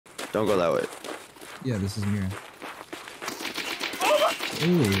Don't go that way. Yeah, this is Mira.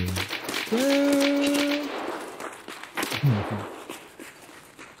 Ooh. Well.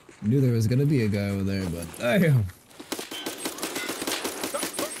 Knew there was gonna be a guy over there, but damn.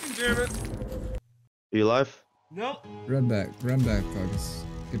 Damn it. Are you alive? Nope. Run back, August.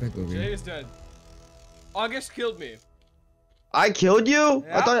 Get back over Jay here. is dead. August killed me. I killed you?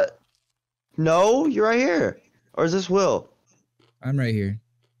 Yeah. I thought. No, you're right here. Or is this Will? I'm right here.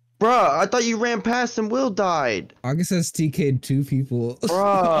 Bruh, I thought you ran past and Will died. August has TK'd 2 people.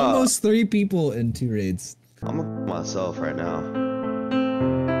 Bruh. Almost 3 people in 2 raids. I'm gonna myself right now.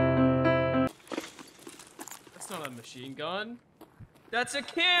 That's not a machine gun. That's a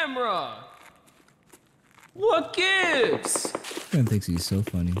camera. What gives? Man thinks he's so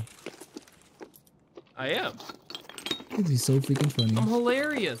funny. I am. Thinks he's so freaking funny. I'm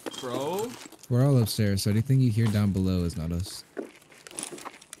hilarious, bro. We're all upstairs, so anything you hear down below is not us.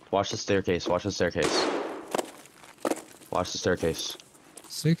 Watch the staircase. Watch the staircase. Watch the staircase.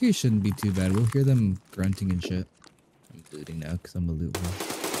 Staircase shouldn't be too bad. We'll hear them grunting and shit. I'm looting now because I'm a loot hole.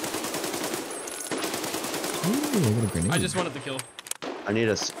 Ooh, what a grenade. I just wanted the kill. I need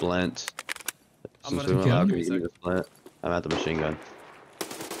a splint. I'm Since gonna we kill went him. out, we need a splint. I'm at the machine gun.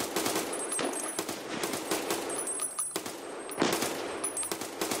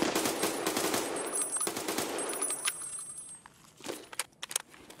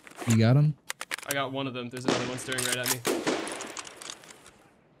 You got him? I got one of them. There's another one staring right at me.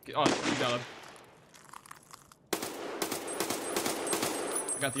 Oh, you got him.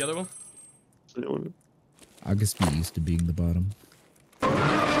 I got the other one. August be used to being the bottom.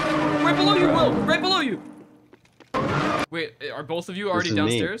 Right below you, Will! Right below you! Wait, are both of you already is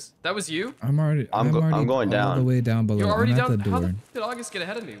downstairs? That was you? I'm going I'm going all down. the way down below. You're already I'm down? at the How door. did August get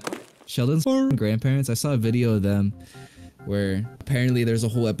ahead of me? What? Sheldon's grandparents. I saw a video of them where apparently there's a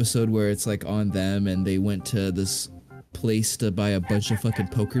whole episode where it's like on them and they went to this place to buy a bunch of fucking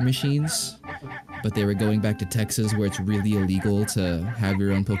poker machines, but they were going back to Texas where it's really illegal to have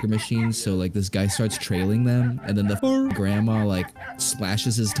your own poker machines. So like this guy starts trailing them and then the grandma like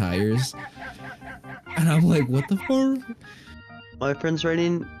slashes his tires. And I'm like, what the fuck? My friend's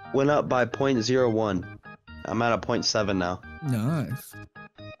rating went up by 0.01. I'm at a 0.7 now. Nice.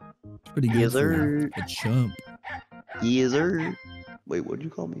 Pretty good. Yes, for sir. a chump. Yes, sir. Wait, what'd you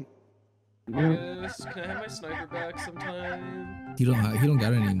call me? Yes, can I have my sniper back sometime? He don't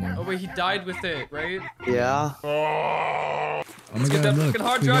got it anymore. Oh wait, he died with it, right? Yeah. Oh my Let's get God, that look, fucking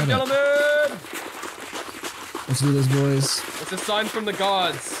hard we drive, got it. gentlemen! Let's do this, boys. It's a sign from the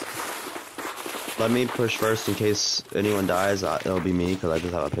gods. Let me push first in case anyone dies. It'll be me because I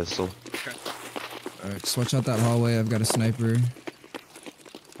just have a pistol. Okay. Alright, just watch out that hallway. I've got a sniper.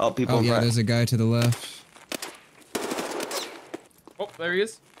 Oh, people Oh in yeah, front. there's a guy to the left. Oh, there he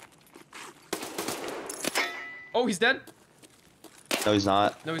is. Oh, he's dead? No, he's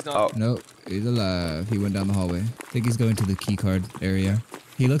not. No, he's not. Oh, Nope, he's alive. He went down the hallway. I think he's going to the key card area.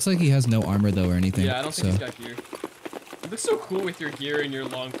 He looks like he has no armor though or anything. Yeah, I don't think so. he's got gear. You look so cool with your gear and your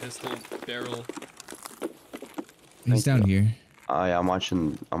long pistol barrel. He's Thank down you. here. yeah, I'm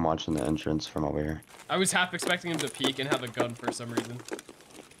watching the entrance from over here. I was half expecting him to peek and have a gun for some reason.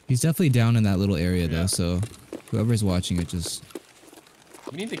 He's definitely down in that little area Yeah. though, so whoever's watching it just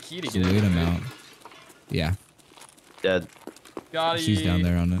We need the key to just get wait in. him right? out. Yeah, Dead. Got it. she's down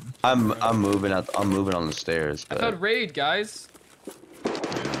there on it. I'm moving on the stairs. I But found raid, guys.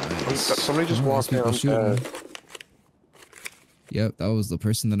 Somebody just Oh, walked in. people I'm shooting. dead. Yep, that was the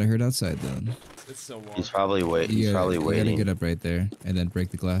person that I heard outside then. It's so warm. he's probably He's Yeah, probably you waiting. gotta get up right there and then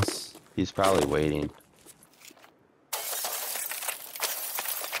break the glass. He's probably waiting.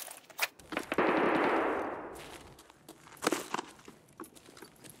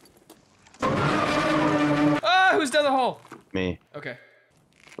 Ah, who's down the hall? Me. Okay.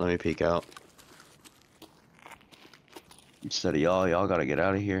 Let me peek out. Instead of y'all gotta get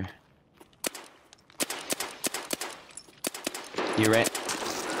out of here. He ran.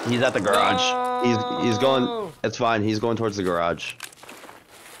 He's at the garage. He's going. No! It's fine. He's going towards the garage.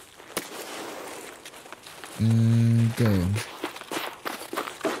 Go.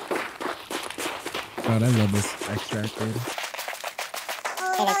 God, I love this extract dude.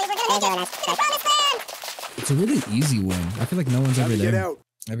 It's a really easy one. I feel like no one's ever there.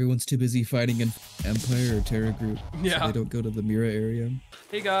 Everyone's too busy fighting an Empire or Terror group. Yeah. So they don't go to the Mira area.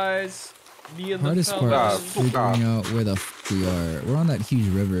 Hey guys. Me and Hardest the part fellas. is figuring out where the f we are. We're on that huge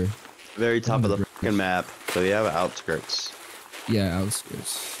river. Very top of the bridge. fucking map. So we have outskirts. Yeah,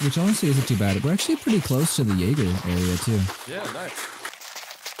 outskirts. Which honestly isn't too bad. We're actually pretty close to the Jaeger area too. Yeah, nice.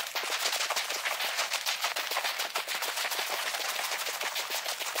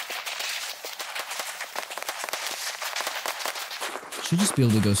 Should just be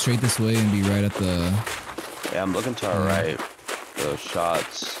able to go straight this way and be right at the. Yeah, I'm looking to our right. Those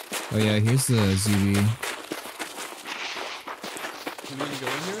shots. Oh yeah, here's the ZV. Do we need to go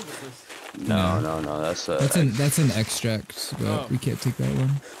in here? This is... No. That's an extract, but we can't take that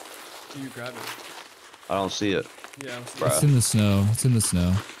one. Do you grab it? I don't see it. Yeah, I'm seeing It's in the snow. It's in the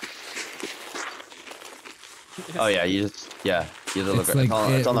snow. Oh yeah, you just you have to look. It's like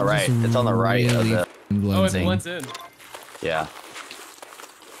It's on the right. It's on the right of really the. Oh, it blends in. blends in. Yeah.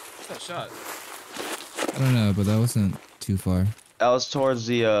 What's that shot? I don't know, but that wasn't too far. That was towards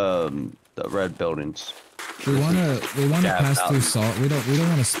the red buildings. They wanna pass out. through salt. We don't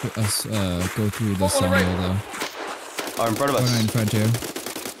want to go through the sawmill right. though. Oh, in front of Oh, us. no, in front too.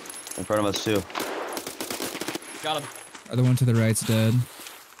 In front of us too. Got him. Other one to the right's dead.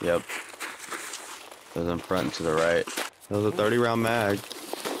 Yep. There's in front and to the right. It was a 30-round mag.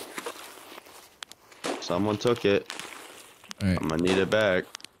 Someone took it. All right. I'm gonna need it back.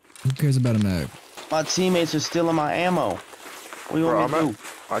 Who cares about a mag? My teammates are stealing my ammo. What do you want me to do?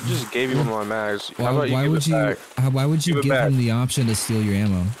 I just gave you one of my mags. Why, How about you why give would it you? back? Why would you Give it give back. him the option to steal your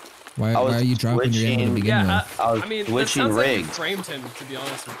ammo? Why was are you dropping your ammo to switching- begin Yeah, with? I was I mean, that switching sounds like you rigs. framed him, to be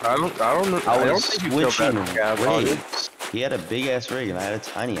honest with you. I don't I was think you killed switching that guy, Bobby. rigs. He had a big ass rig and I had a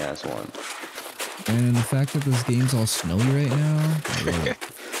tiny ass one. And the fact that this game's all snowy right now. I love it.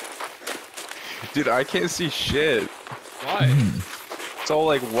 Dude, I can't see shit. Why? It's all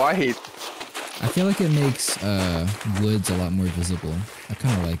like white. I feel like it makes woods a lot more visible. I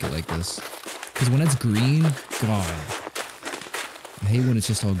kind of like it like this. Because when it's green, God. I hate when it's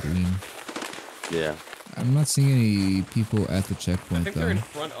just all green. Yeah. I'm not seeing any people at the I checkpoint think though. they're in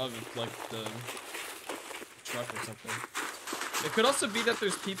front of, like, the truck or something. It could also be that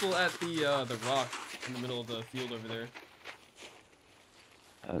there's people at the rock in the middle of the field over there.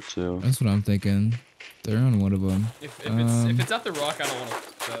 That too. That's what I'm thinking. They're on one of them. If it's at the rock, I don't want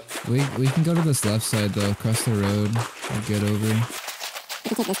to that. We can go to this left side though, across the road. We'll get over.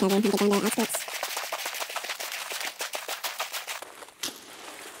 We can take this cover and get down to the outskirts.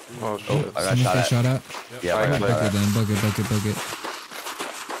 Oh shit. I got Someone shot got at. shot at? Yeah, I got Bucket shot at. then, bucket.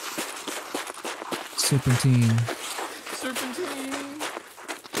 Serpentine. Serpentine!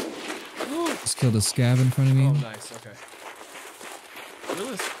 Just killed a scav in front of me. Oh, nice, okay. Will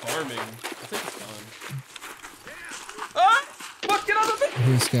is farming. I think it's gone. Ah! Fuck, get out of it!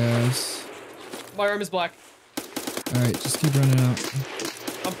 Here's scavs. My arm is black. Alright, just keep running out.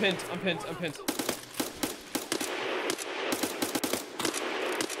 I'm pinned.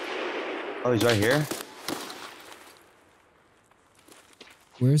 Oh, he's right here?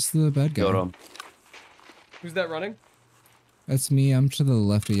 Where's the bad guy? Killed him. Who's that running? That's me. I'm to the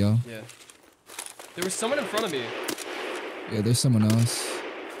left of y'all. Yeah. There was someone in front of me. Yeah, there's someone else.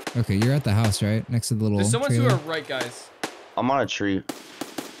 Okay, you're at the house, right? Next to the little There's someone trailer. to our right, guys. I'm on a tree.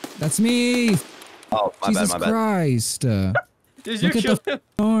 That's me! Oh, my Jesus bad, my bad. Christ! Did you Look at kill the him?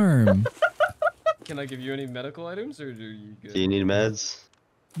 arm. Can I give you any medical items, or are you good? Do you need meds?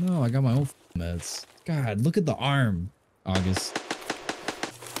 No, I got my own meds. God, look at the arm. August.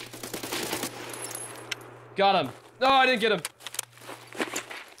 Got him. No, I didn't get him.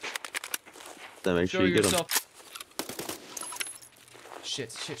 Then make Show sure you get him. yourself.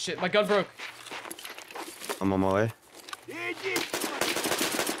 Shit. My gun broke. I'm on my way.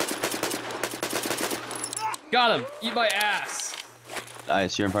 Got him. Eat my ass.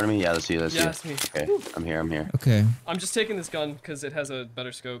 Nice, you're in front of me? Yeah, let's see, let's Yeah, see. that's me. Okay, I'm here. Okay. I'm just taking this gun because it has a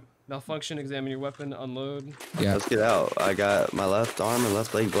better scope. Malfunction, examine your weapon, unload. Yeah. Let's get out. I got my left arm and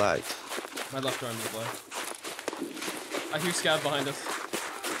left leg black. My left arm is black. I hear scav behind us.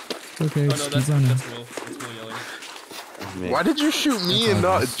 Okay, Oh no, just that's keep running. Will. That's Will yelling. Why did you shoot me That's and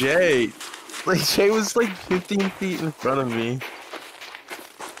not obvious. Jay? Like Jay was like 15 feet in front of me.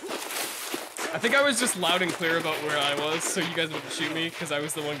 I think I was just loud and clear about where I was, so you guys wouldn't shoot me because I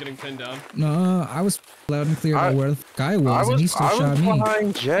was the one getting pinned down. No, I was loud and clear about where the guy was, and he still I shot was me.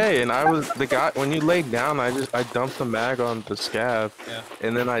 behind Jay, and I was the guy. When you laid down, I dumped the mag on the scav, Yeah.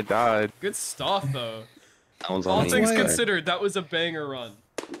 and then I died. Good stuff though. That one's All on me. things why- considered, that was a banger run.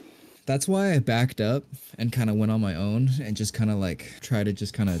 That's why I backed up and kind of went on my own and just kind of like try to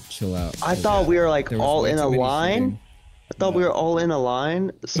just kind of chill out. I thought we were like There was all way in too a many line. shooting. I thought we were all in a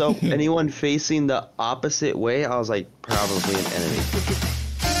line. So anyone facing the opposite way, I was like probably an enemy.